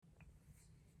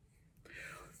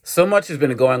So much has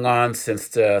been going on since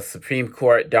the Supreme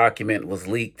Court document was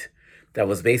leaked that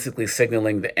was basically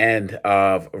signaling the end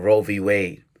of Roe v.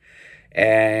 Wade.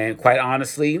 And quite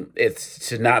honestly, it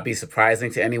should not be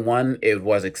surprising to anyone. It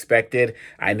was expected.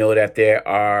 I know that there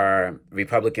are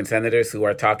Republican senators who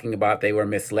are talking about they were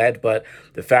misled, but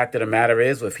the fact of the matter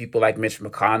is, with people like Mitch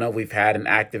McConnell, we've had an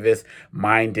activist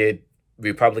minded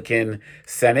Republican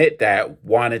Senate that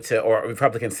wanted to, or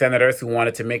Republican senators who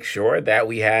wanted to make sure that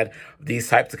we had these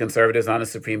types of conservatives on the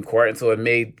Supreme Court. And so it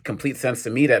made complete sense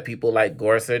to me that people like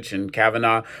Gorsuch and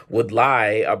Kavanaugh would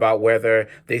lie about whether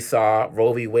they saw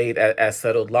Roe v. Wade as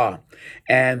settled law.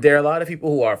 And there are a lot of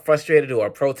people who are frustrated, who are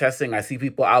protesting. I see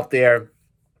people out there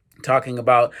talking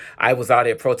about I was out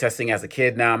here protesting as a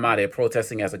kid. Now I'm out here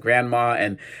protesting as a grandma,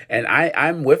 and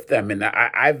I'm with them, and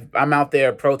I'm out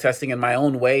there protesting in my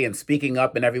own way and speaking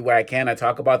up in every way I can. I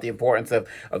talk about the importance of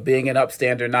being an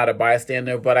upstander, not a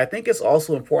bystander, but I think it's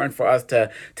also important for us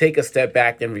to take a step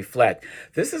back and reflect.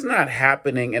 This is not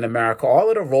happening in America. All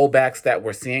of the rollbacks that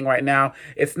we're seeing right now,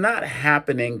 it's not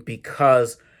happening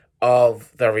because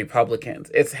of the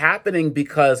Republicans. It's happening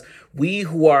because we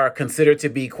who are considered to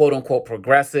be quote unquote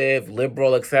progressive,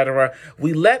 liberal, etc.,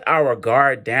 we let our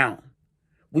guard down.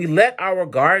 We let our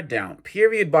guard down,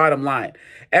 period, bottom line.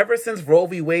 Ever since Roe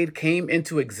v. Wade came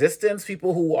into existence,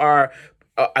 people who are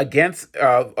against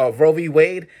Roe v.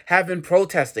 Wade have been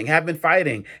protesting, have been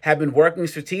fighting, have been working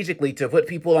strategically to put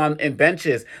people on in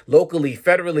benches locally,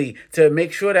 federally, to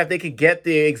make sure that they could get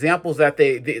the examples that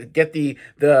they get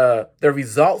the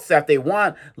results that they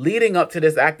want leading up to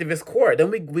this activist court.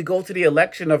 Then we go to the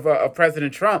election of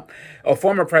President Trump, or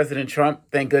former President Trump,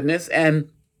 thank goodness. And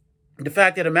the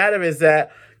fact of the matter is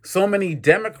that so many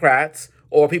Democrats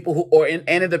or people who or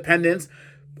independents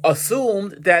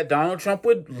assumed that Donald Trump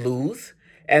would lose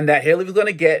and that Hillary was going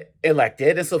to get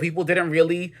elected. And so people didn't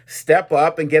really step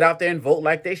up and get out there and vote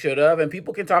like they should have. And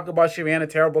people can talk about she ran a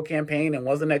terrible campaign and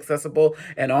wasn't accessible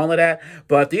and all of that.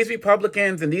 But these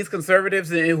Republicans and these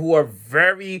conservatives who are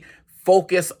very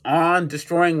focused on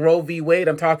destroying Roe v. Wade,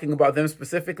 I'm talking about them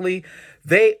specifically,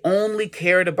 they only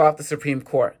cared about the Supreme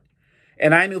Court.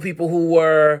 And I knew people who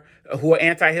were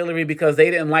anti-Hillary because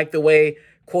they didn't like the way,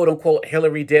 quote unquote,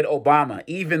 Hillary did Obama,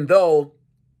 even though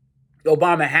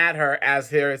Obama had her as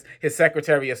his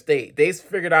Secretary of State. They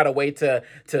figured out a way to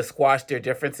squash their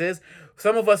differences.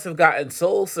 Some of us have gotten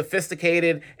so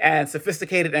sophisticated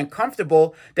and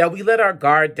comfortable that we let our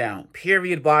guard down,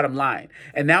 period, bottom line.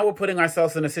 And now we're putting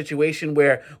ourselves in a situation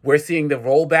where we're seeing the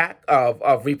rollback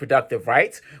of reproductive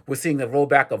rights. We're seeing the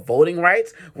rollback of voting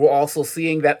rights. We're also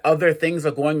seeing that other things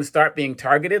are going to start being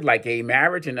targeted, like gay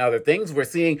marriage and other things. We're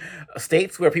seeing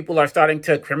states where people are starting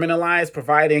to criminalize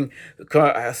providing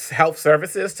health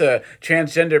services to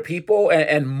transgender people.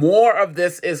 And more of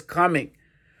this is coming.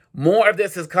 More of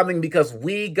this is coming because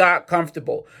we got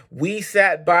comfortable. We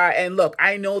sat by, and look,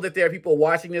 I know that there are people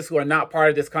watching this who are not part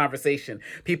of this conversation,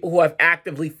 people who have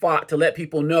actively fought to let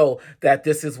people know that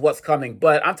this is what's coming.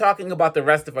 But I'm talking about the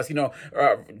rest of us.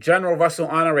 General Russell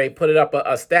Honore put it up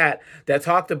a stat that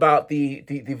talked about the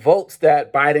votes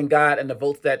that Biden got and the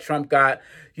votes that Trump got,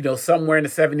 somewhere in the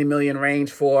 70 million range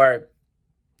for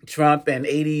Trump and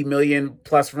 80 million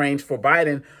plus range for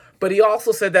Biden. But he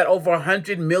also said that over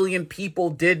 100 million people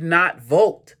did not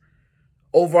vote.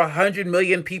 Over 100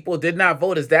 million people did not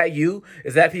vote. Is that you?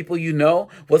 Is that people you know?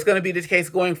 What's going to be the case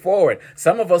going forward?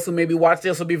 Some of us who maybe watch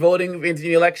this will be voting in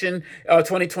the election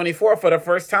 2024 for the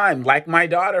first time, like my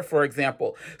daughter, for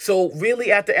example. So really,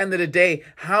 at the end of the day,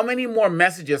 how many more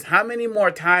messages, how many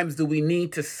more times do we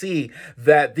need to see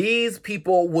that these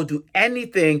people will do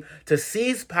anything to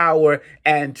seize power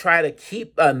and try to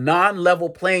keep a non-level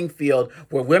playing field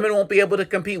where women won't be able to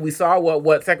compete? We saw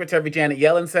what Secretary Janet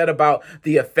Yellen said about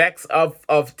the effects of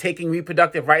taking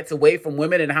reproductive rights away from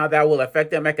women and how that will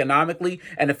affect them economically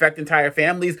and affect entire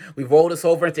families. We rolled this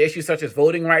over into issues such as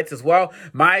voting rights as well.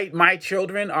 My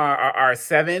children are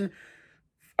 7,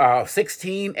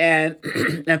 16, and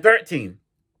and 13,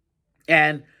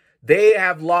 and they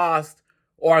have lost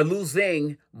or are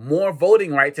losing more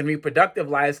voting rights and reproductive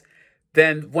lives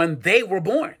than when they were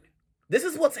born. This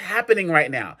is what's happening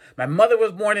right now. My mother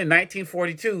was born in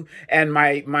 1942, and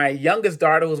my youngest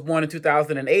daughter, who was born in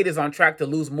 2008, is on track to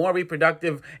lose more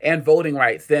reproductive and voting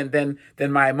rights than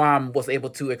my mom was able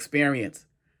to experience.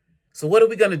 So what are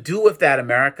we going to do with that,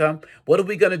 America? What are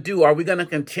we going to do? Are we going to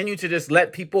continue to just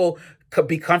let people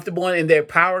be comfortable in their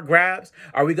power grabs?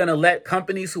 Are we going to let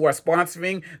companies who are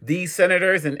sponsoring these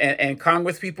senators and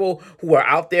Congress people who are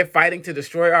out there fighting to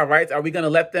destroy our rights, are we going to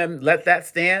let that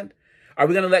stand? Are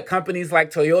we going to let companies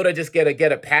like Toyota just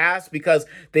get a pass because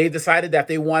they decided that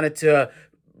they wanted to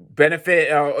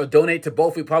benefit or donate to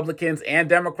both Republicans and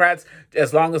Democrats,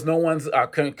 as long as no one's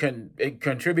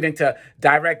contributing to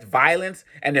direct violence.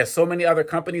 And there's so many other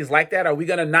companies like that. Are we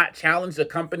going to not challenge the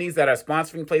companies that are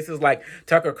sponsoring places like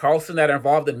Tucker Carlson that are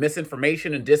involved in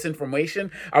misinformation and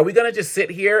disinformation? Are we going to just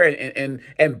sit here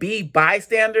and be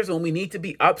bystanders when we need to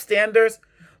be upstanders?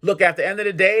 Look, at the end of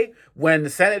the day, when the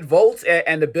Senate votes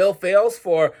and the bill fails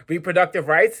for reproductive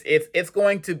rights, it's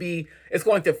going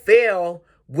to fail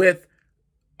with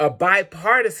a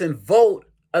bipartisan vote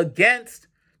against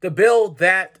the bill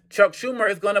that Chuck Schumer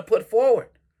is going to put forward.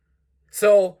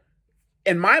 So,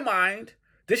 in my mind,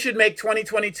 this should make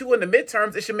 2022 in the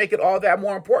midterms, it should make it all that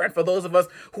more important for those of us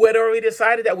who had already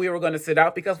decided that we were going to sit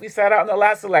out because we sat out in the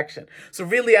last election. So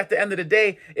really, at the end of the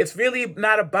day, it's really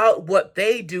not about what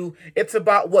they do. It's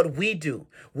about what we do.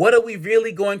 What are we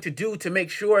really going to do to make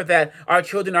sure that our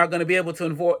children are going to be able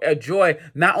to enjoy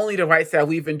not only the rights that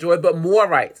we've enjoyed, but more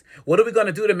rights? What are we going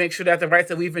to do to make sure that the rights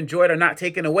that we've enjoyed are not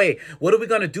taken away? What are we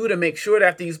going to do to make sure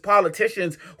that these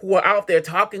politicians who are out there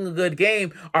talking a good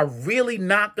game are really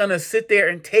not going to sit there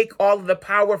and take all of the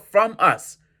power from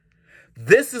us?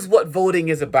 This is what voting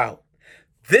is about.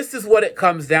 This is what it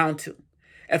comes down to.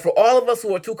 And for all of us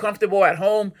who are too comfortable at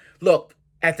home, look,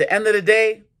 at the end of the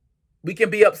day, we can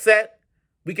be upset,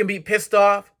 we can be pissed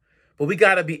off, but we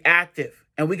got to be active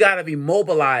and we got to be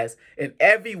mobilized in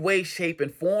every way, shape,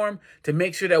 and form to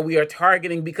make sure that we are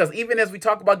targeting, because even as we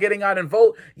talk about getting out and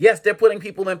vote, yes, they're putting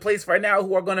people in place right now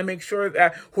who are going to make sure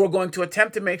that, who are going to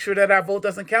attempt to make sure that our vote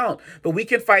doesn't count. But we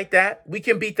can fight that. We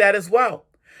can beat that as well.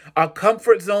 Our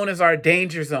comfort zone is our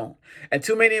danger zone. And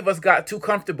too many of us got too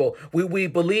comfortable. We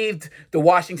believed the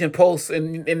Washington Post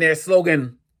in their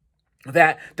slogan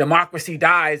that democracy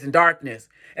dies in darkness.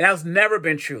 And that's never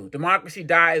been true. Democracy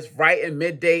dies right in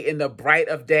midday in the bright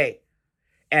of day.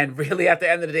 And really, at the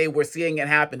end of the day, we're seeing it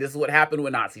happen. This is what happened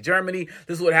with Nazi Germany.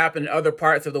 This is what happened in other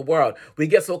parts of the world. We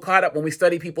get so caught up when we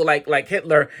study people like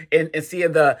Hitler and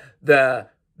seeing the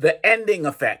ending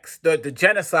effects, the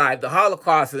genocide, the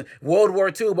Holocaust, and World War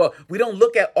II. But we don't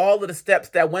look at all of the steps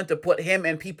that went to put him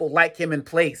and people like him in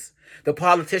place. The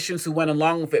politicians who went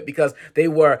along with it because they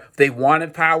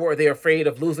wanted power or they're afraid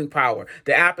of losing power.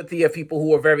 The apathy of people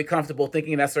who are very comfortable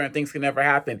thinking that certain things can never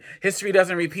happen. History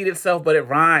doesn't repeat itself, but it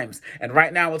rhymes. And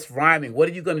right now it's rhyming. What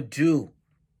are you going to do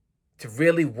to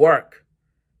really work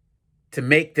to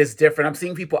make this different? I'm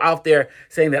seeing people out there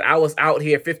saying that I was out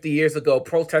here 50 years ago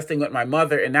protesting with my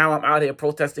mother, and now I'm out here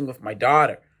protesting with my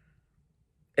daughter.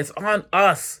 It's on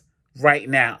us right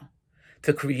now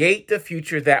to create the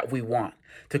future that we want,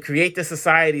 to create the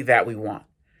society that we want.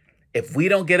 If we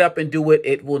don't get up and do it,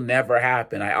 it will never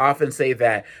happen. I often say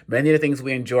that many of the things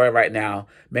we enjoy right now,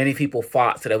 many people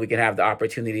fought so that we can have the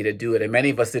opportunity to do it. And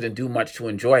many of us didn't do much to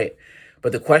enjoy it.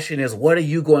 But the question is, what are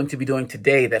you going to be doing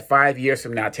today that 5 years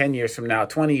from now, 10 years from now,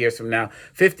 20 years from now,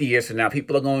 50 years from now,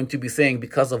 people are going to be saying,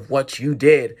 because of what you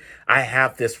did, I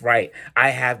have this right, I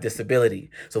have this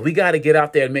ability. So we got to get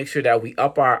out there and make sure that we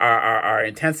up our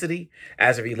intensity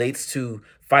as it relates to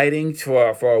fighting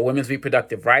for women's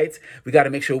reproductive rights. We got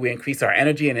to make sure we increase our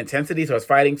energy and intensity towards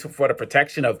fighting for the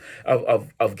protection of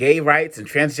gay rights and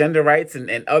transgender rights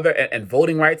and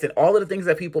voting rights and all of the things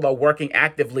that people are working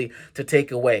actively to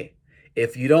take away.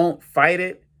 If you don't fight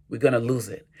it, we're going to lose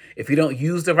it. If you don't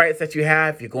use the rights that you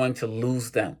have, you're going to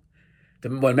lose them.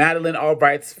 When Madeleine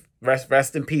Albright,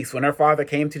 rest in peace, when her father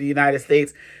came to the United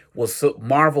States, was so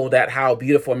marveled at how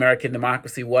beautiful American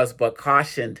democracy was, but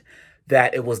cautioned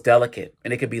that it was delicate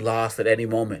and it could be lost at any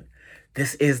moment.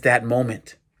 This is that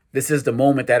moment. This is the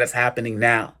moment that is happening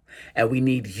now. And we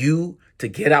need you to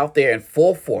get out there in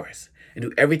full force and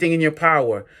do everything in your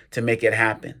power to make it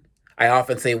happen. I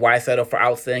often say, why settle for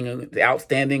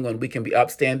outstanding when we can be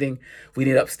upstanding? We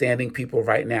need upstanding people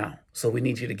right now. So we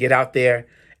need you to get out there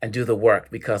and do the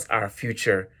work because our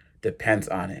future depends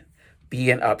on it. Be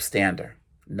an upstander,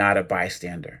 not a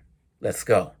bystander. Let's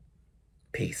go.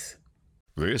 Peace.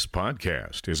 This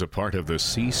podcast is a part of the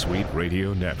C-Suite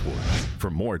Radio Network.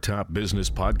 For more top business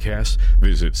podcasts,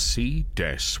 visit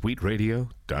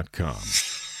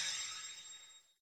c-suiteradio.com.